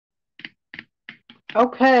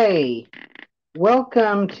Okay,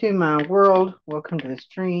 welcome to my world. Welcome to the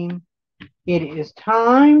stream. It is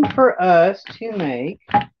time for us to make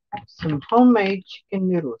some homemade chicken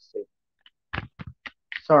noodle soup.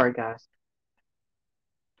 Sorry, guys.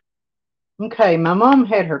 Okay, my mom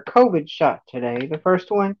had her COVID shot today, the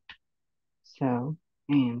first one. So,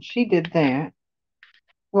 and she did that.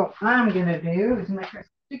 What I'm gonna do is make her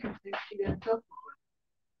chicken soup. She does so.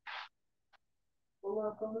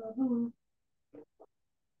 Oh,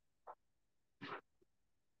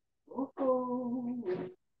 oh,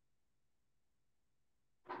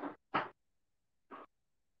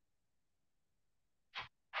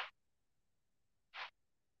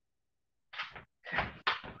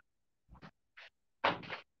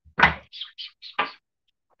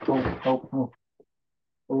 oh, oh, oh.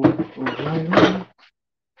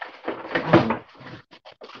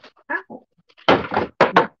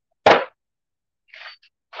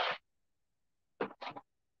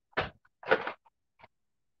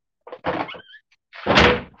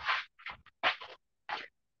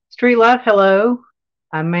 Street Life, hello.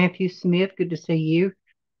 I'm Matthew Smith. Good to see you.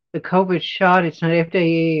 The COVID shot, it's not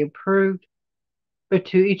FDA approved, but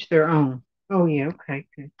to each their own. Oh, yeah, okay,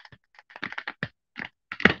 good.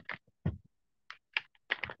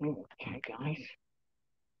 Okay, guys.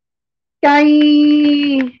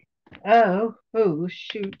 Guy! Oh,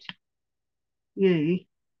 shoot. Yay.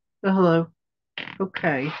 Oh, hello.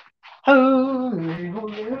 Okay. Oh,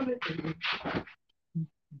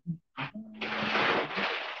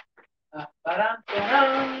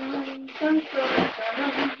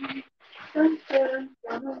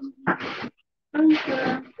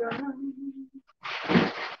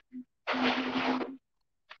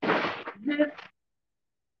 this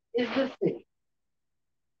is the city.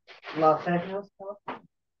 Los Angeles, California.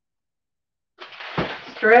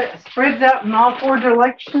 Spreads out in all four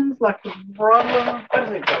directions like a broad. How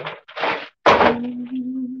does it go?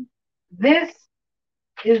 This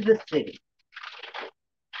is the city.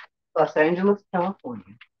 Los Angeles,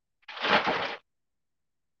 California.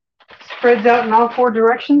 Spreads out in all four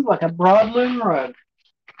directions like a broadloom rug.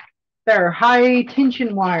 There are high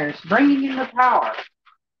tension wires bringing in the power.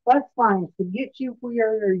 Bus lines to get you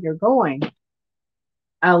where you're going.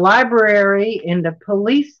 A library and a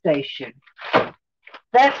police station.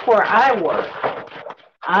 That's where I work.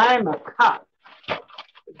 I'm a cop.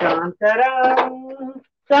 Dun da dun,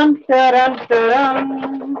 dun da dun da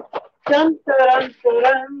dun, dun da dun da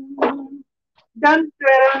dun, dun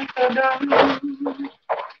da dun da dun.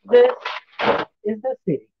 This is the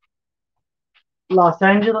city, Los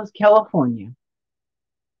Angeles, California.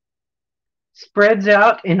 Spreads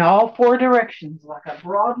out in all four directions like a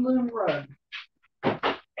broadloom rug.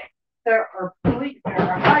 There are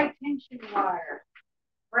high tension wires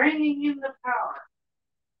bringing in the power.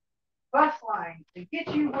 Bus lines to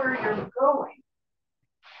get you where you're going.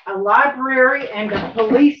 A library and a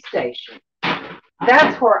police station.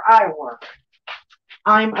 That's where I work.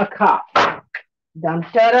 I'm a cop. Dun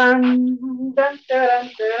dun dun dun dun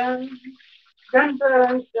dun dun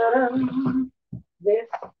dun dun. This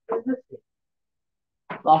is the city,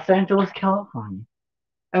 Los Angeles, California.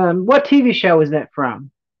 What TV show is that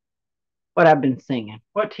from? What I've been singing.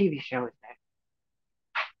 What TV show is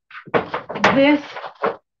that? This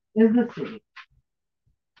is the city,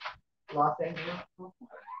 Los Angeles,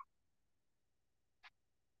 California.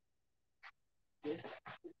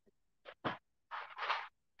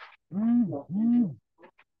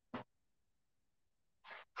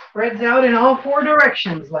 Spreads out in all four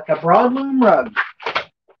directions like a broadloom rug.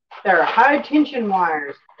 There are high tension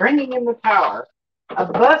wires bringing in the power. A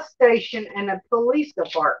bus station and a police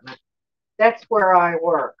department. That's where I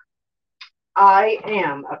work. I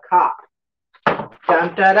am a cop.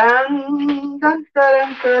 Dun dun dun dun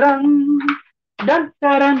dun dun dun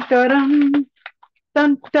dun dun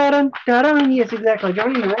dun dun dun dun. Yes, exactly.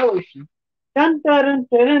 Joining the revolution. Dun dun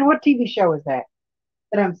dun dun. What TV show is that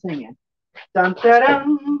I'm singing? Dun dun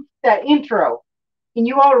dun. That intro. Can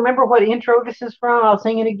you all remember what intro this is from? I'll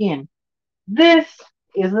sing it again. This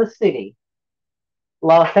is the city,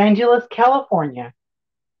 Los Angeles, California.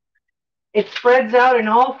 It spreads out in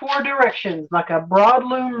all four directions like a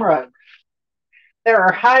broadloom rug. There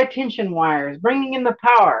are high tension wires bringing in the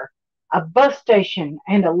power, a bus station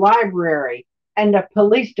and a library and a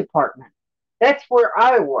police department. That's where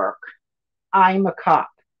I work. I'm a cop.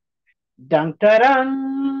 Dun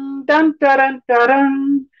dun dun dun dun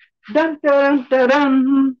dun dun dun dun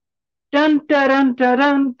dun dun dun dun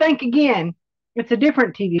dun. Think again. It's a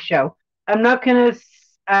different TV show. I'm not gonna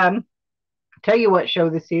tell you what show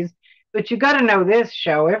this is, but you got to know this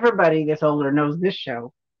show. Everybody that's older knows this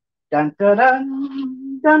show. Dun dun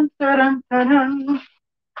dun dun, dun, dun, dun.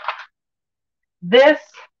 This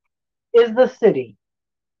is the city,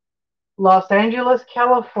 Los Angeles,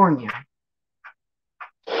 California.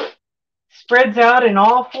 Spreads out in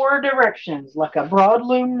all four directions like a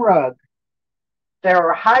broadloom rug. There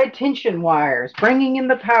are high tension wires bringing in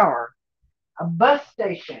the power, a bus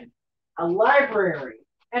station, a library,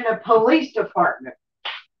 and a police department.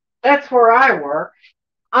 That's where I work.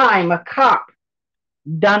 I'm a cop.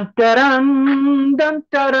 Dun dun dun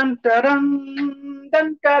dun dun dun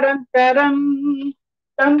dun dun dun dun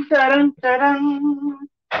dun dun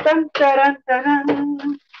dun dun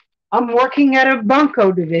dun. I'm working at a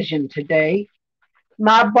bunco division today.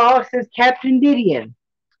 My boss is Captain Didion,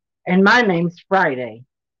 and my name's Friday.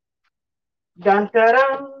 Dun dun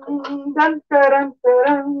dun dun dun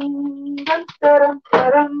dun dun dun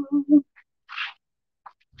dun.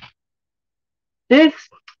 This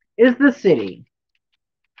is the city,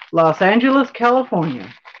 Los Angeles,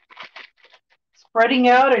 California, spreading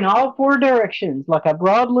out in all four directions like a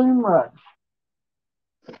broadloom rug.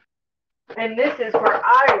 And this is where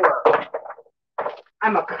I work.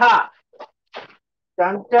 I'm a cop.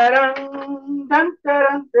 Dun dun dun dun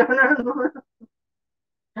dun dun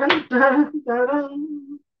dun dun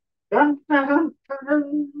dun dun dun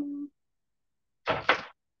dun.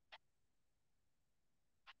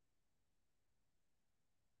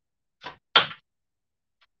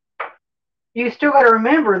 You still got to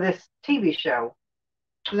remember this TV show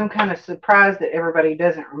because I'm kind of surprised that everybody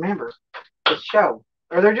doesn't remember this show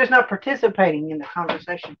or they're just not participating in the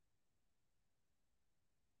conversation.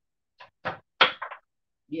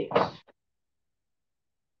 Yes.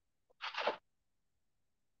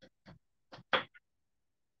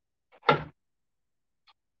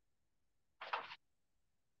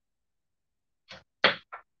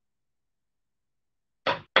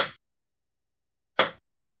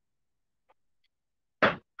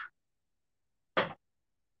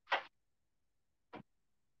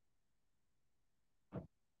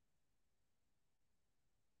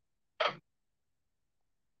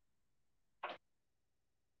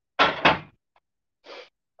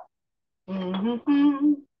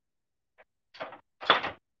 Mm-hmm.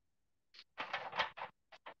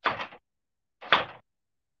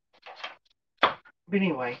 But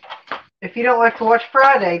anyway, if you don't like to watch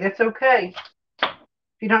Friday, that's okay.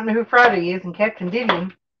 If you don't know who Friday is and Captain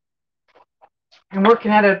Didion, and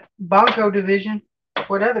working at a Bonko division,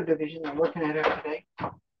 what other division I'm working at today?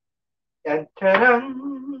 Dun,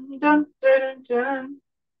 dun, dun, dun, dun.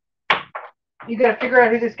 You got to figure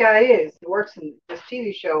out who this guy is who works in this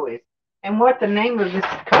TV show is and what the name of this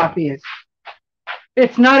cop is.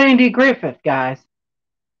 It's not Andy Griffith, guys.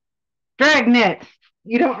 Dragnet.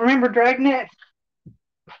 You don't remember Dragnet?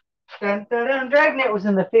 Dun, dun, dun. Dragnet was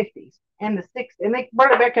in the 50s and the 60s, and they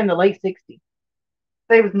brought it back in the late 60s.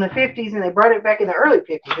 They was in the 50s and they brought it back in the early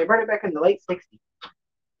 50s. They brought it back in the late 60s.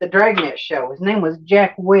 The Dragnet show. His name was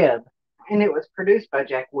Jack Webb, and it was produced by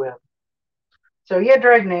Jack Webb. So yeah,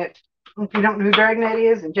 Dragnet. If you don't know who Dragnet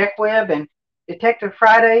is, and Jack Webb and Detective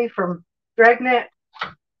Friday from Dragnet,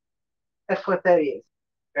 that's what that is.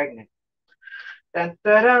 Dragnet. Dun,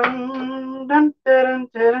 dun, dun, dun, dun,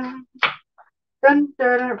 dun, dun,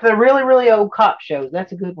 dun. For the really, really old cop shows,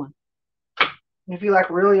 that's a good one. If you like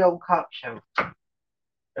really old cop shows.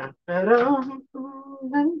 Dun, dun, dun,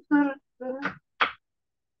 dun, dun, dun.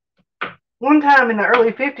 One time in the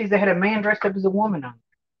early 50s, they had a man dressed up as a woman on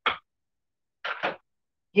it.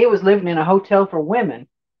 He was living in a hotel for women,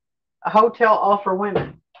 a hotel all for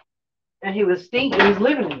women. And he was stinking. He was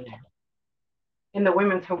living in there, in the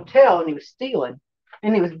women's hotel, and he was stealing.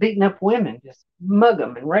 And he was beating up women, just mug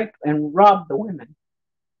them and rape and rob the women.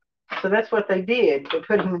 So that's what they did. They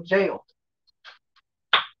put him in jail.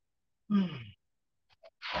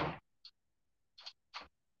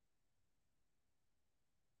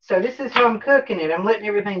 So this is how I'm cooking it. I'm letting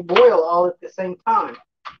everything boil all at the same time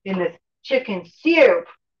in this chicken soup.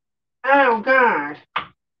 Oh, God.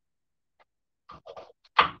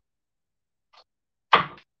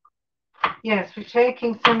 Yes, we're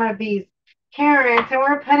taking some of these carrots and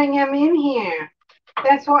we're putting them in here.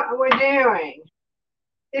 That's what we're doing.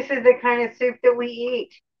 This is the kind of soup that we eat.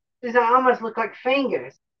 Does it almost look like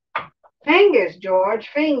fingers? Fingers, George,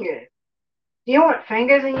 fingers. Do you want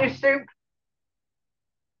fingers in your soup?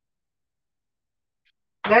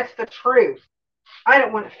 That's the truth. I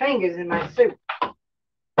don't want fingers in my soup.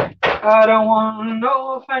 I don't want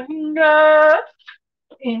no fingers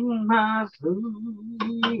in my soup.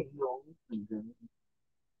 No fingers.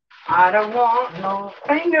 I don't want no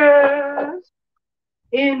fingers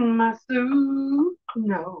in my soup.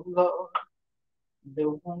 No, Lord.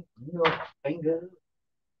 Don't want no fingers.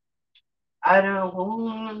 I don't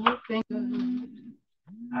want to think of it.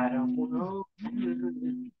 I don't want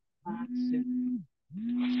to myself.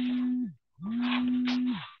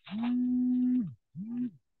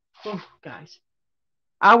 Oh, guys.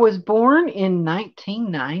 I was born in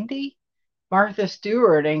 1990. Martha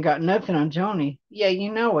Stewart ain't got nothing on Joni. Yeah,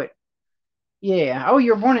 you know it. Yeah. Oh,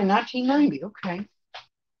 you were born in 1990. Okay.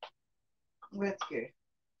 That's good.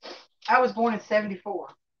 I was born in 74.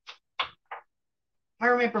 I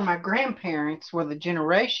remember my grandparents were the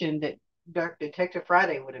generation that Detective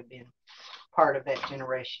Friday would have been part of that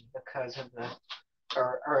generation because of the,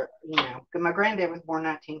 because my granddad was born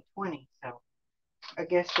 1920, so I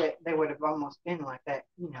guess that they would have almost been like that,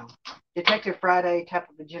 Detective Friday type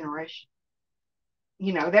of a generation.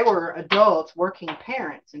 They were adults, working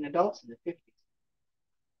parents, and adults in the 50s.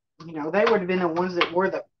 They would have been the ones that wore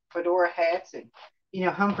the fedora hats and,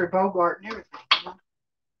 Humphrey Bogart and everything,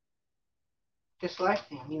 just like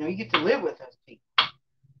them. You get to live with those people.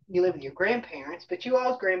 You live with your grandparents, but you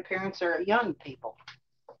all's grandparents are young people.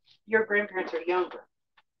 Your grandparents are younger.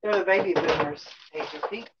 They're the baby boomers age of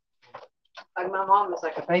people. Like my mom was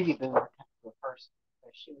like a baby boomer type of a person.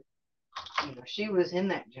 So she was in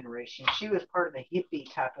that generation. She was part of the hippie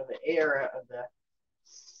type of the era of the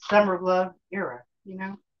summer of love era,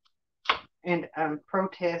 and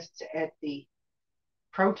protests at the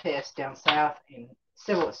protests down south and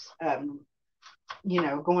civil,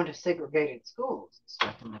 going to segregated schools and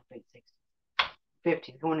stuff in the late 60s.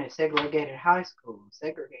 50s, going to segregated high schools,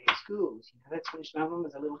 segregated schools. That's when my mom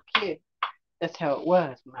was a little kid. That's how it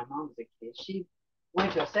was when my mom was a kid. She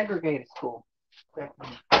went to a segregated school back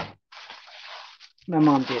when my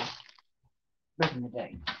mom did, back in the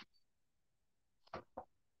day.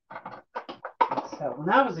 So when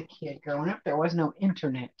I was a kid growing up, there was no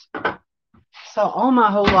internet. So all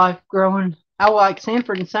my whole life growing, I like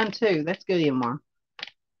Sanford and Son too. That's good, Emma.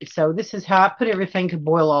 So this is how I put everything to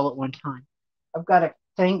boil all at one time. I've got a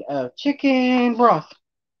thing of chicken broth.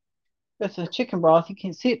 That's a chicken broth. You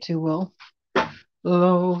can't see it too well.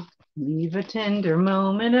 Low, leave a tender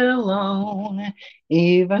moment alone,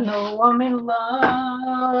 even though I'm in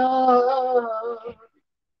love.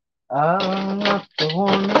 I'm not the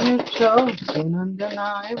woman you chose, and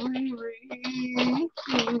undeniably real.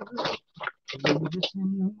 Leave a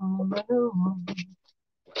tender moment alone,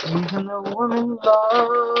 even though I'm in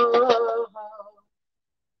love.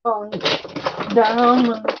 Falling down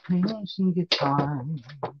when the tension gets high,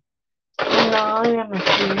 and I am a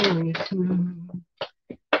serious mood.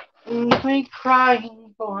 Leave me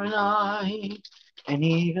crying for an eye, and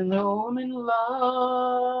even though I'm in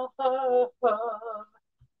love,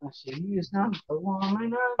 she is not the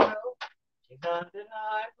woman I know. She's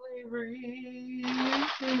undeniably real.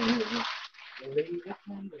 Leave it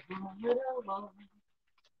in the moment alone,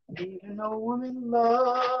 even though I'm in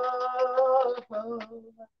love.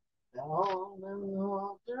 All in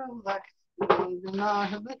love, like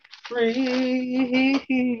undeniably real.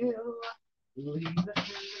 Leave it in the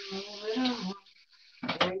moment alone.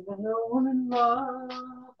 Even though I'm in love,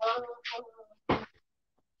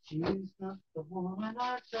 she's not the woman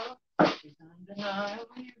I thought. She's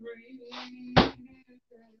undeniably real.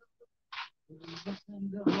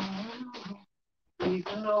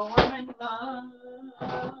 Even though I'm in love,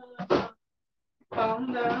 calm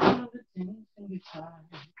down the tension gets high.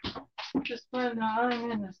 Just when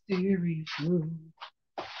I'm in a serious mood,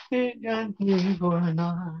 it got me for an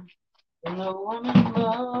eye. Even though I'm in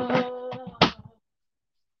love,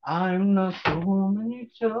 I'm not the woman you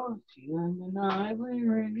chose. She undeniably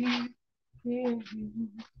real.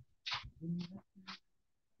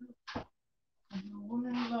 I'm a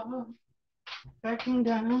woman love, backing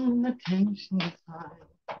down the tension gets high.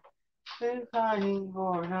 Been fighting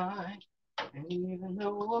for an eye, and even the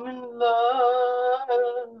woman love.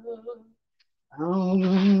 I'm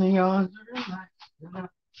in the arms of life.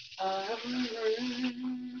 I'm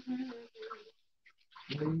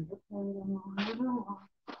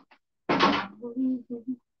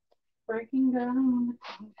breaking down the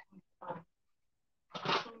tension.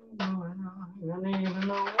 And even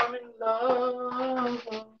though I'm in love,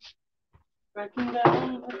 breaking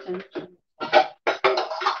down the tension.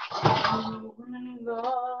 I'm in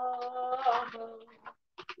love.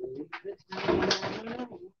 Leave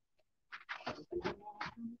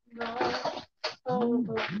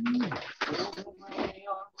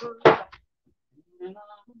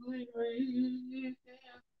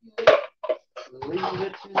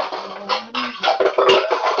it to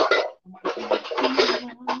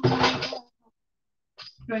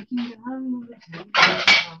breaking down the tension.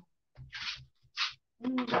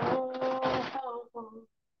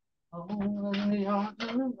 Oh, in the arms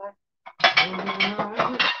of life.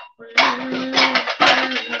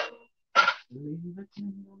 Leave it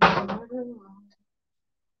in the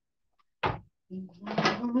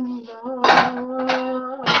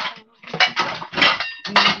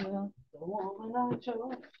the woman I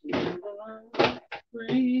chose,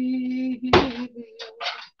 breathe. Leave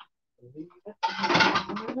it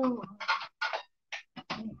in the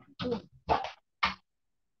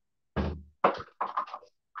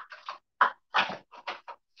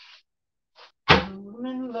I'm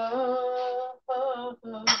in love.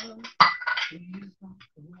 She's not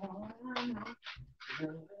the one.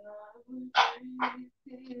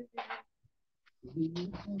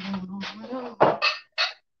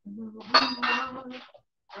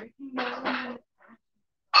 Breaking down.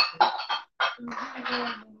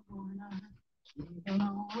 Even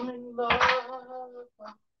though I'm in love,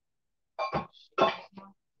 she's not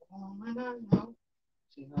the woman I know.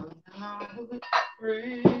 She's not the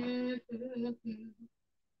breathe. Leave it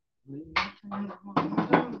in the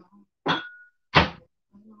woman.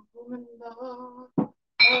 Woman love,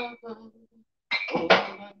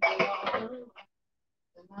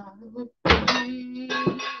 and I would breathe.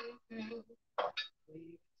 Leave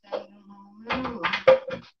it in the woman.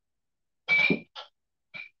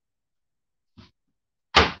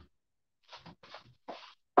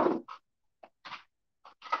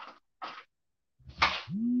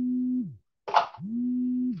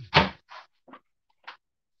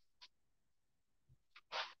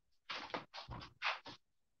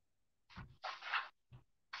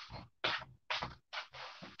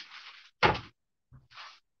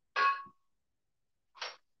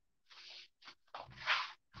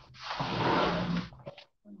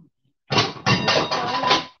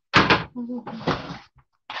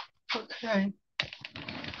 Okay.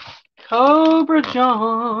 Cobra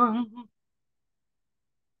John.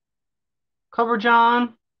 Cobra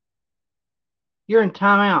John, you're in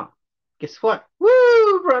timeout. Guess what?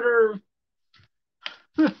 Woo, brother.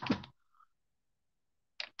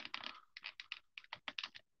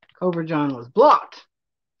 Cobra John was blocked.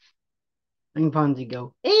 And Fonzie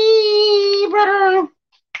go, hey, brother,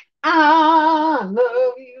 I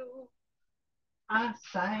love you. I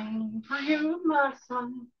sang for you, my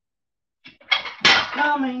son.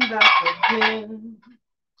 Coming back again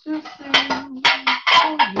to sing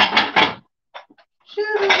for you.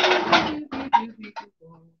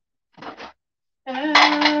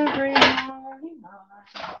 Every morning I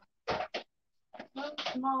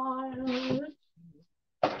smile.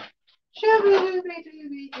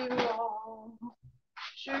 Shooby-dooby-dooby-doo-ah.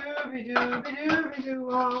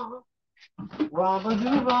 Shooby-dooby-dooby-doo-ah.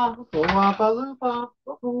 Wabba-dooba, wabba-looba,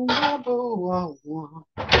 wabba-boo-wah-wah.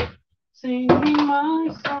 Singing my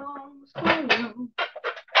songs for you.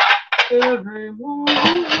 Every morning I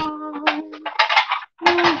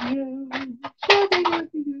love you.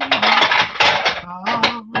 Shooby-dooby-dooby-doo.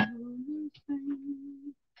 I'll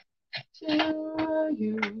sing to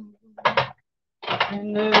you.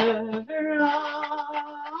 And never I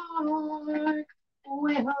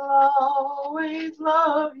will always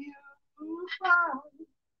love you. I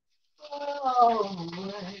will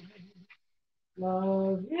always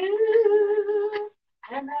love you.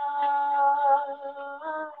 And I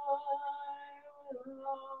will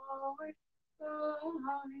always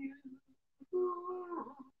love you.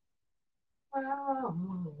 I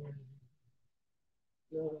will always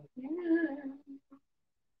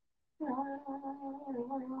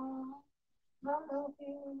love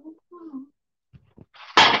you.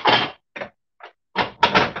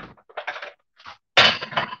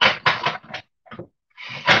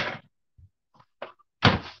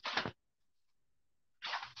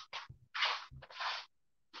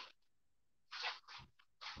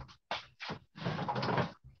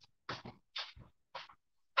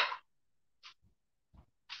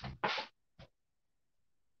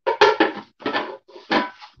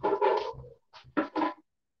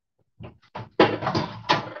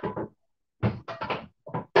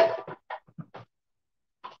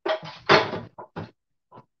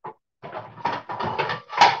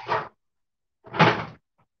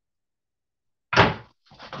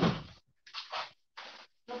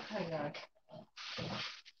 Okay, guys.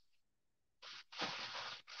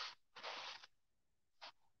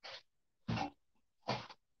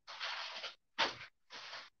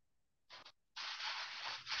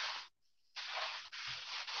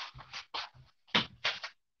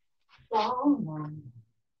 Oh.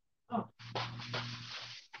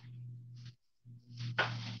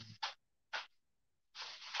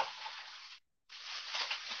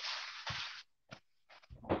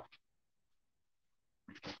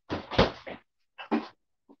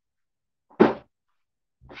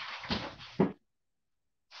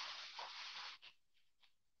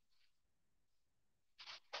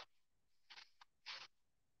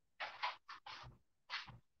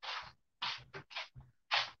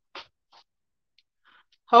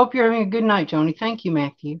 Hope you're having a good night, Joni. Thank you,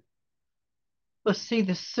 Matthew. Let's see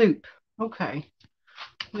the soup. Okay.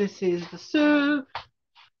 This is the soup.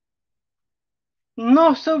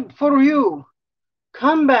 No soup for you.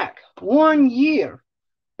 Come back 1 year.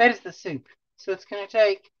 That is the soup. So it's going to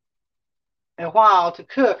take a while to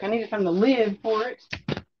cook. I need to find the lid for it.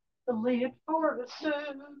 The lid for the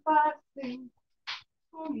soup I see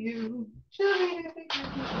for you. Anyway,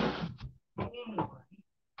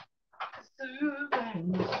 the soup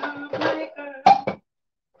and the soup maker.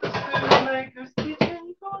 The soup maker's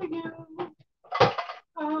kitchen for you.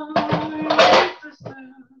 I make the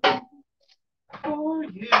soup for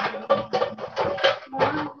you. My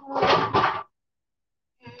heart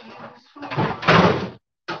is for you.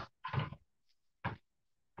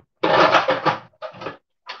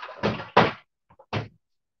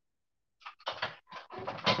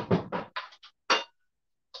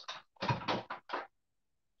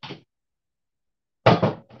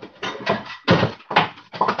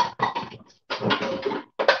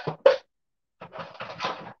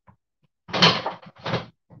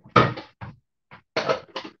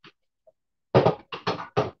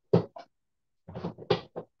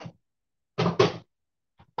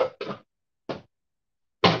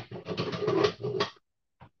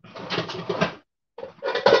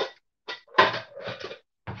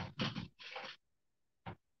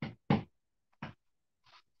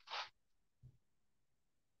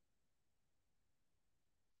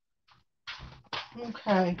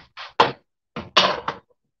 Okay.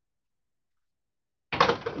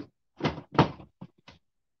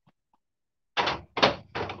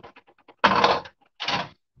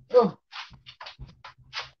 Oh.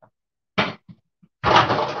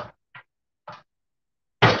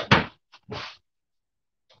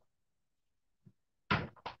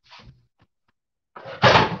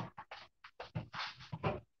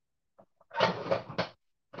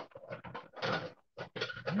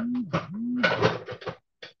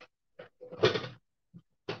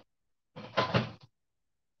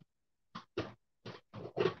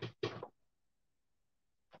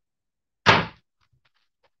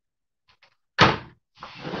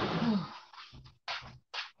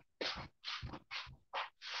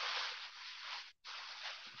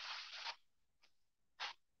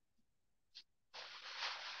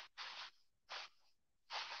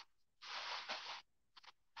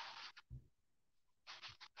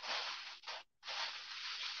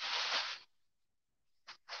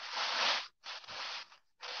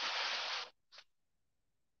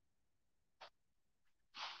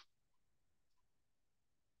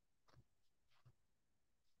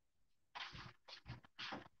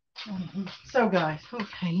 So guys,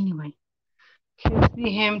 okay, anyway.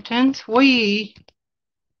 Cassidy Hamptons, we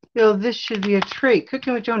feel this should be a treat.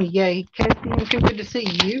 Cooking with Joni, yay. Cassidy Hampton, good to see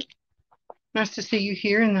you. Nice to see you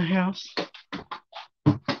here in the house.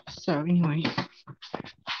 So anyway,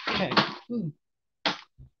 okay.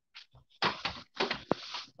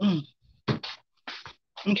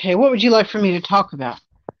 Okay, what would you like for me to talk about?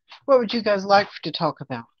 What would you guys like to talk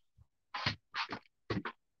about?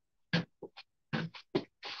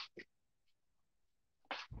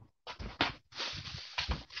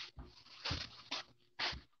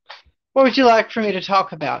 What would you like for me to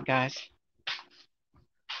talk about, guys?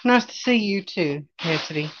 Nice to see you too,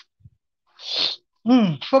 Cassidy.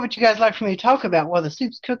 What would you guys like for me to talk about while the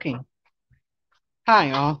soup's cooking? Hi,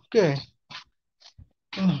 y'all. Good.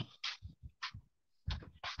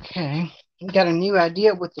 Okay. Got a new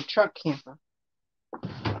idea with the truck camper.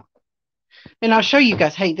 And I'll show you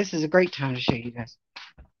guys. Hey, this is a great time to show you guys.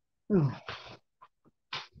 Ooh.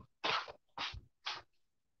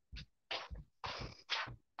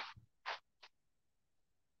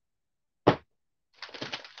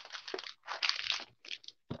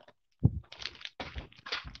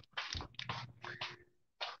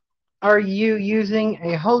 Are you using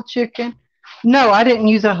a whole chicken? No, I didn't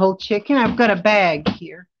use a whole chicken. I've got a bag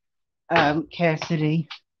here, Cassidy.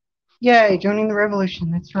 Yay, joining the revolution.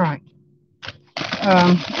 That's right.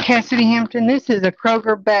 Cassidy Hampton, this is a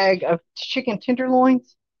Kroger bag of chicken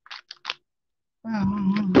tenderloins.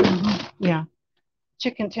 Yeah,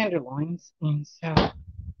 chicken tenderloins. And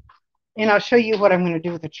I'll show you what I'm going to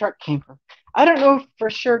do with the truck camper. I don't know for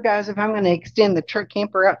sure, guys, if I'm going to extend the truck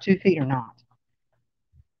camper out 2 feet or not.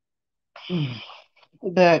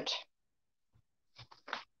 But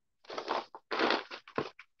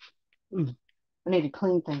I need to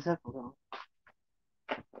clean things up a little.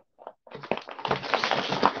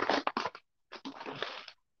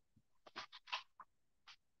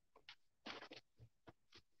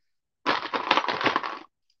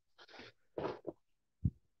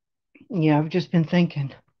 Yeah, I've just been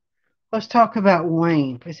thinking, Let's talk about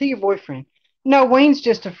Wayne. Is he your boyfriend? No, Wayne's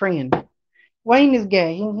just a friend. Wayne is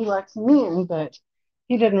gay and he likes men, but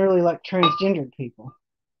he doesn't really like transgendered people.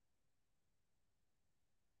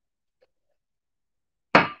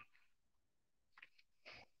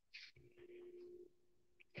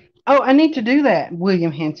 Oh, I need to do that,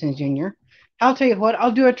 William Hanson Jr. I'll tell you what,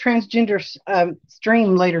 I'll do a transgender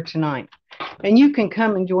stream later tonight, and you can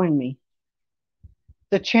come and join me.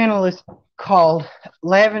 The channel is called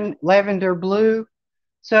Lavender Blue.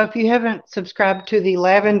 So if you haven't subscribed to the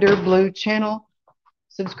Lavender Blue channel,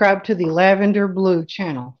 subscribe to the Lavender Blue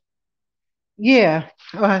channel. Yeah.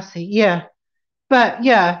 Oh, I see. Yeah. But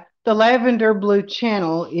yeah, the Lavender Blue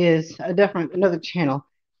channel is another channel.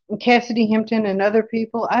 Cassidy Hampton and other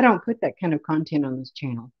people, I don't put that kind of content on this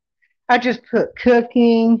channel. I just put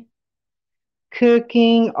cooking,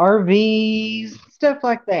 RVs, stuff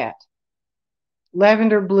like that.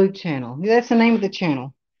 Lavender Blue channel. That's the name of the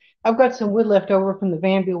channel. I've got some wood left over from the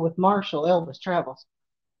Vanville with Marshall, Elvis Travels.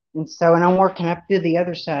 And I'm working up to the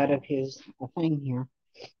other side of his thing here.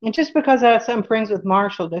 And just because I'm friends with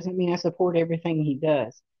Marshall doesn't mean I support everything he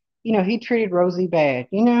does. He treated Rosie bad,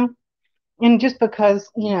 And just because,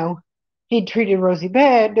 he treated Rosie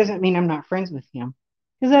bad doesn't mean I'm not friends with him.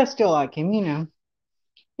 Because I still like him.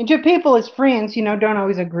 And just people as friends, don't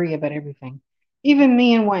always agree about everything. Even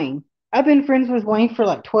me and Wayne. I've been friends with Wayne for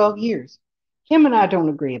like 12 years. Him and I don't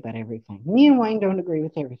agree about everything. Me and Wayne don't agree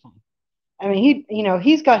with everything. I mean,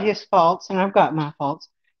 he's got his faults and I've got my faults.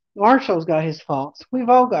 Marshall's got his faults. We've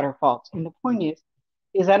all got our faults. And the point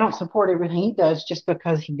is I don't support everything he does just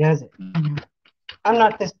because he does it. I'm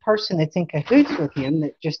not this person that's in cahoots with him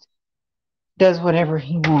that just does whatever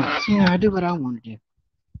he wants. I do what I want to do.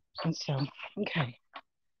 And so, okay.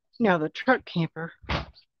 Now the truck camper,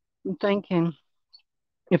 I'm thinking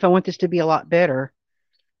if I want this to be a lot better,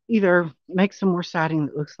 either make some more siding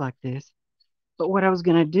that looks like this. But what I was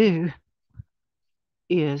going to do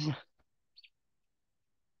is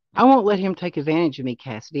I won't let him take advantage of me,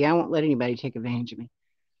 Cassidy. I won't let anybody take advantage of me.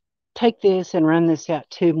 Take this and run this out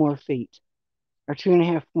 2 more feet or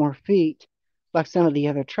 2.5 more feet like some of the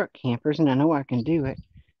other truck campers, and I know I can do it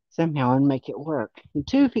somehow and make it work. And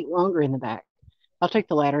 2 feet longer in the back. I'll take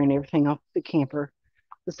the ladder and everything off the camper,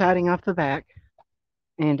 the siding off the back,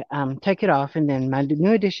 and take it off, and then my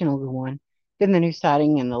new addition will go on. Then the new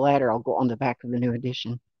siding and the ladder will go on the back of the new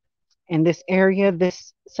addition. And this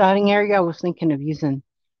siding area, I was thinking of using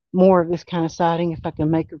more of this kind of siding if I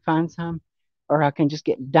can find some, or I can just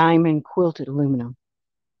get diamond quilted aluminum.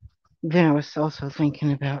 Then I was also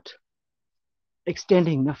thinking about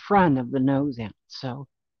extending the front of the nose out, so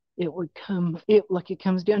it would like it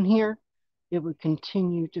comes down here, it would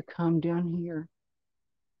continue to come down here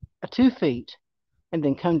 2 feet and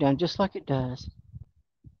then come down just like it does,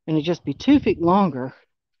 and it'd just be 2 feet longer,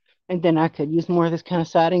 and then I could use more of this kind of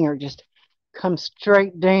siding or just come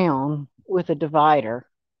straight down with a divider,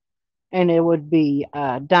 and it would be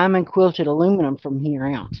diamond quilted aluminum from here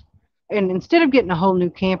out. And instead of getting a whole new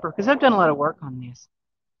camper, because I've done a lot of work on this,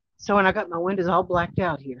 so when I got my windows all blacked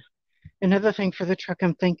out here. Another thing for the truck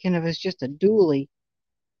I'm thinking of is just a dually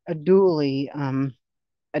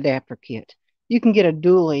adapter kit. You can get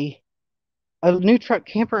a new truck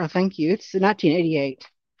camper, thank you. It's 1988.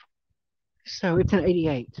 So it's an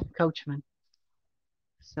 88 Coachman.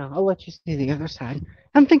 So I'll let you see the other side.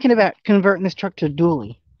 I'm thinking about converting this truck to a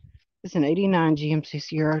dually. It's an 89 GMC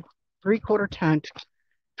Sierra 3/4 ton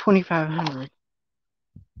 2500.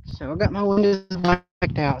 So I got my windows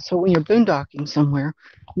blacked out. So when you're boondocking somewhere,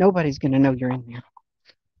 nobody's going to know you're in there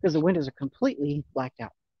because the windows are completely blacked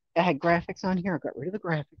out. I had graphics on here. I got rid of the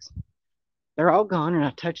graphics. They're all gone, and I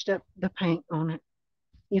touched up the paint on it.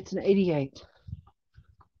 It's an 88.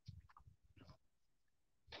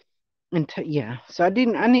 And yeah, so I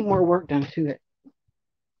need more work done to it.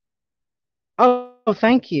 Oh,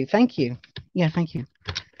 thank you. Yeah, thank you.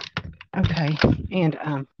 Okay,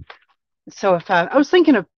 and so I was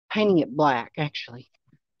thinking of painting it black, actually.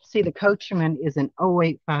 See, the Coachman is an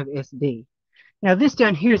 085 SD. Now, this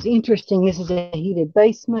down here is interesting. This is a heated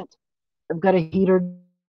basement. I've got a heater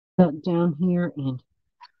down here, and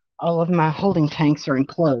all of my holding tanks are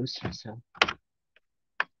enclosed. So,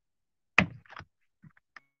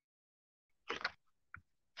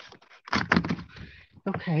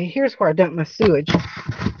 okay, here's where I dump my sewage,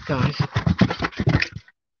 guys.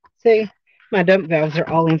 See, my dump valves are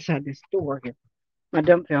all inside this door here. My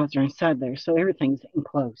dump valves are inside there, so everything's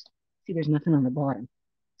enclosed. See, there's nothing on the bottom.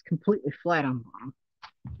 It's completely flat on the bottom.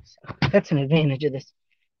 So that's an advantage of this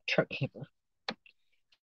truck camper.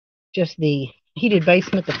 Just the heated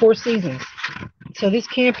basement, the 4 seasons. So this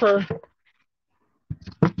camper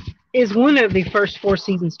is one of the first Four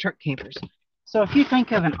Seasons truck campers. So if you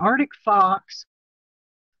think of an Arctic Fox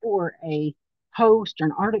or a Host or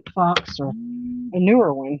an Arctic Fox or a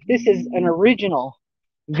newer one, this is an original.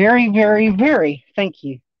 Very, very, very, thank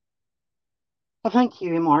you. Well, thank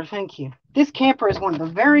you, MR. Thank you. This camper is one of the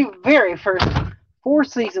very, very first Four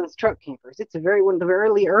Seasons truck campers. It's one of the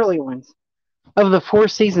very early ones of the Four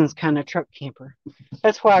Seasons kind of truck camper.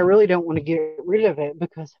 That's why I really don't want to get rid of it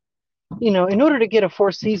because, in order to get a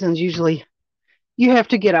Four Seasons, usually you have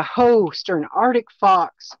to get a Host or an Arctic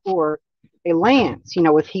Fox or a Lance,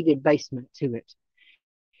 with heated basement to it.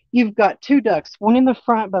 You've got two ducts, one in the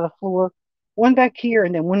front by the floor, one back here,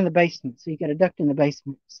 and then one in the basement. So you got a duct in the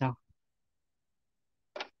basement. So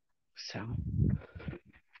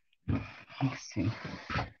let's see.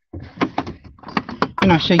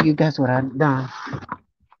 And I'll show you guys what I've done.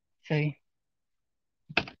 See,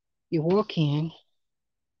 you walk in.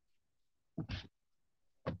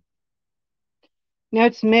 Now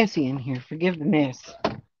it's messy in here. Forgive the mess.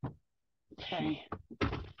 Okay.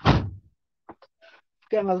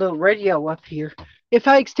 Got my little radio up here. If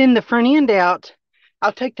I extend the front end out,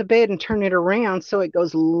 I'll take the bed and turn it around so it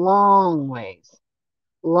goes long ways.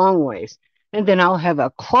 Long ways. And then I'll have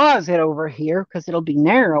a closet over here because it'll be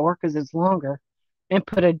narrower because it's longer. And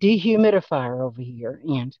put a dehumidifier over here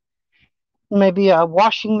and maybe a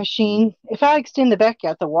washing machine. If I extend the back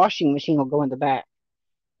out, the washing machine will go in the back.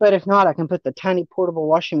 But if not, I can put the tiny portable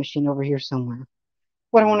washing machine over here somewhere.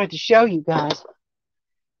 What I wanted to show you guys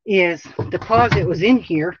is the closet was in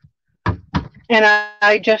here. And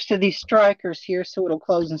I adjusted these strikers here so it'll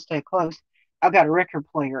close and stay closed. I've got a record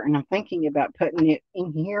player, and I'm thinking about putting it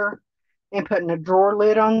in here and putting a drawer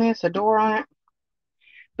lid on this, a door on it.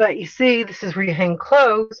 But you see, this is where you hang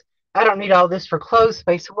clothes. I don't need all this for clothes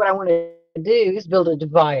space. So what I want to do is build a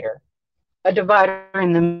divider. A divider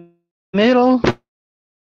in the middle.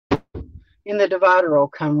 And the divider will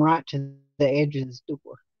come right to the edge of this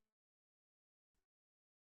door.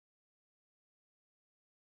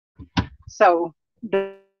 So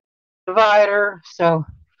the divider, so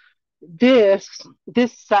this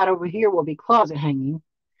side over here will be closet hanging.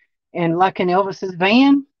 And like in Elvis's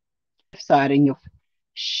van, side and you'll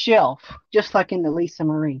shelf, just like in the Lisa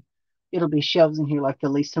Marie. It'll be shelves in here like the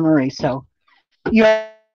Lisa Marie. So you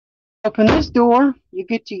open this door, you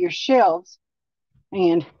get to your shelves,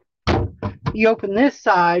 and you open this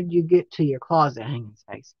side, you get to your closet hanging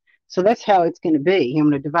space. So that's how it's going to be. I'm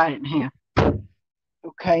going to divide it in half.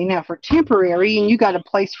 Okay, now for temporary, and you got a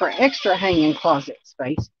place for extra hanging closet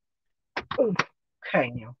space.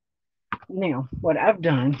 Okay, now what I've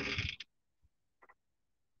done.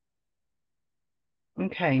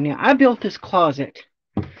 Okay, now I built this closet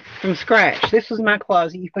from scratch. This was my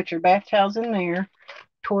closet. You put your bath towels in there,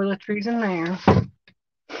 toiletries in there,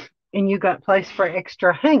 and you got place for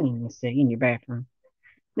extra hanging, you see, in your bathroom.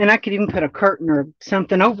 And I could even put a curtain or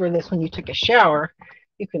something over this when you took a shower.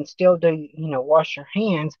 You can still do, wash your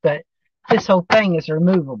hands, but this whole thing is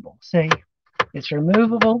removable. See, it's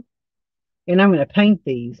removable. And I'm going to paint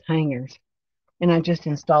these hangers. And I just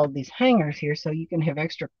installed these hangers here so you can have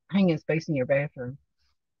extra hanging space in your bathroom.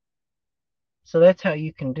 So that's how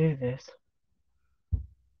you can do this.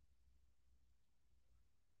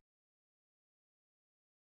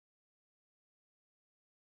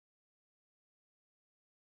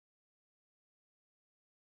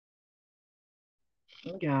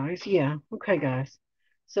 Guys, yeah. Okay, guys.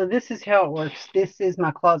 So this is how it works. This is my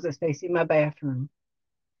closet space in my bathroom.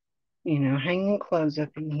 Hanging clothes up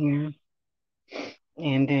in here.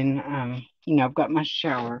 And then, I've got my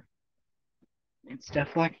shower and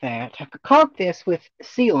stuff like that. I could caulk this with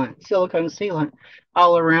sealant, silicone sealant,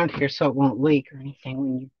 all around here so it won't leak or anything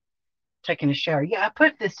when you're taking a shower. Yeah, I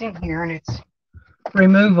put this in here and it's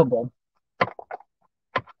removable.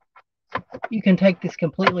 You can take this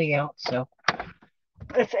completely out, so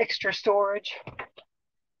that's extra storage.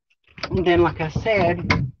 And then, like I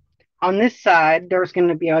said, on this side, there's going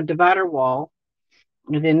to be a divider wall.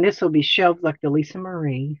 And then this will be shelved like the Lisa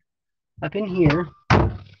Marie up in here.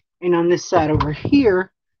 And on this side over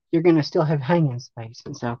here, you're going to still have hanging space.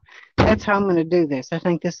 And so that's how I'm going to do this. I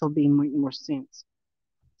think this will be more sense.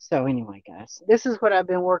 So anyway, guys, this is what I've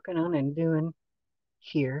been working on and doing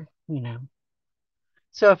here,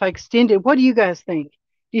 So if I extend it, what do you guys think?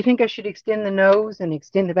 Do you think I should extend the nose and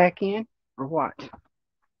extend the back end or what?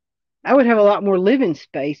 I would have a lot more living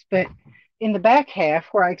space, but in the back half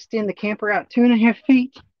where I extend the camper out 2.5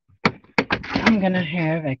 feet, I'm going to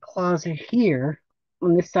have a closet here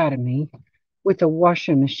on this side of me with a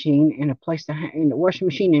washing machine and a place to hang, and the washing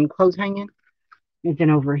machine and clothes hanging. And then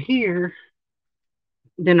over here,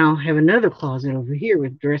 then I'll have another closet over here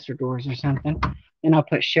with dresser doors or something. And I'll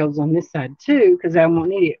put shelves on this side too, because I won't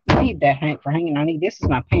need that for hanging. This is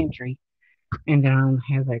my pantry. And then I'll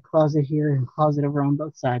have a closet here and closet over on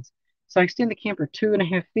both sides. So I extend the camper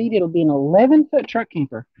 2.5 feet. It'll be an 11-foot truck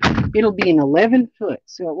camper. It'll be an 11 foot.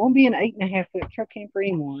 So it won't be an 8.5 foot truck camper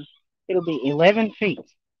anymore. It'll be 11 feet.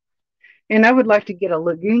 And I would like to get a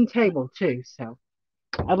lagoon table too. So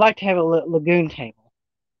I'd like to have a lagoon table.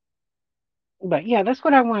 But yeah, that's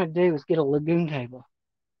what I want to do is get a lagoon table.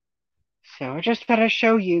 So I just thought I'd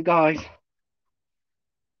show you guys.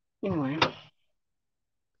 Anyway.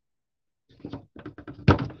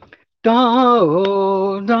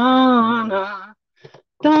 Donna.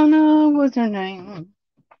 Donna was her name.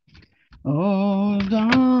 Oh,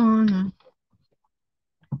 Donna.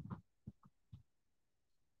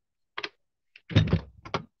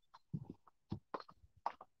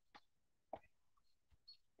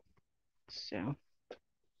 So,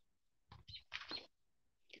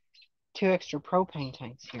 2 extra propane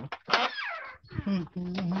tanks here.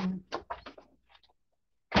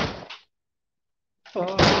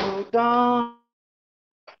 Oh,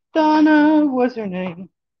 Donna was her name.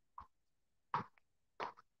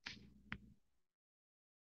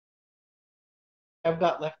 I've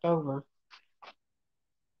got left over.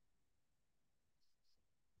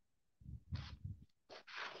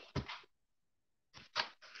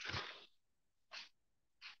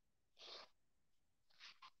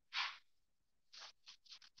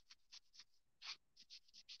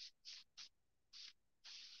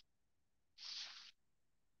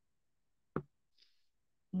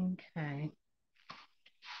 Okay.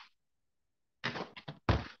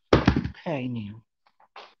 Okay, now.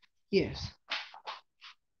 Yes.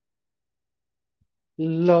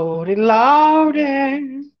 Lordy,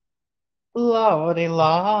 Lordy. Lordy,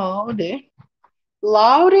 Lordy.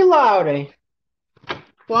 Lordy, Lordy.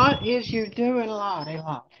 What is you doing, Lordy,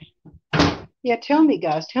 Lordy? Yeah, tell me,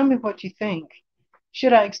 guys. Tell me what you think.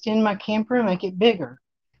 Should I extend my camper and make it bigger?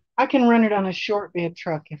 I can run it on a short bed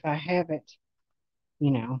truck if I have it,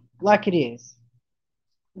 like it is.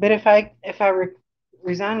 But if I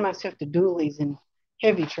resign myself to dualies and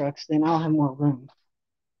heavy trucks, then I'll have more room.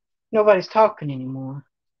 Nobody's talking anymore.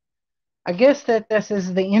 I guess that this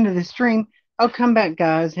is the end of the stream. I'll come back,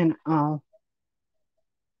 guys, and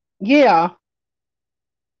yeah.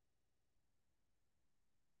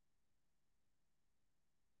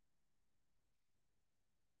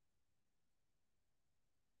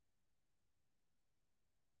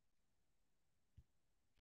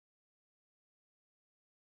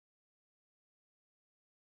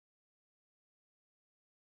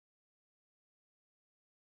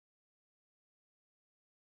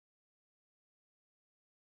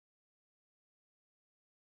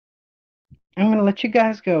 I'm going to let you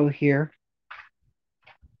guys go here.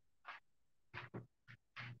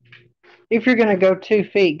 If you're going to go 2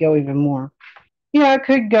 feet, go even more. Yeah, I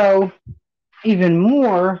could go even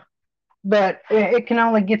more, but it can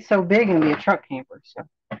only get so big and be a truck camper, so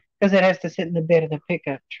because it has to sit in the bed of the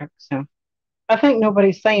pickup truck. So I think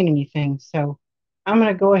nobody's saying anything, so I'm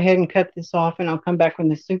going to go ahead and cut this off, and I'll come back when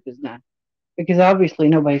the soup is done, because obviously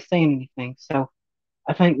nobody's saying anything. So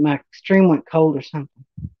I think my stream went cold or something.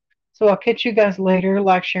 So I'll catch you guys later.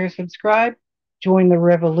 Like, share, subscribe. Join the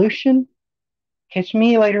revolution. Catch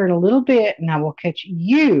me later in a little bit, and I will catch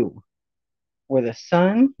you where the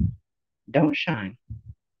sun don't shine.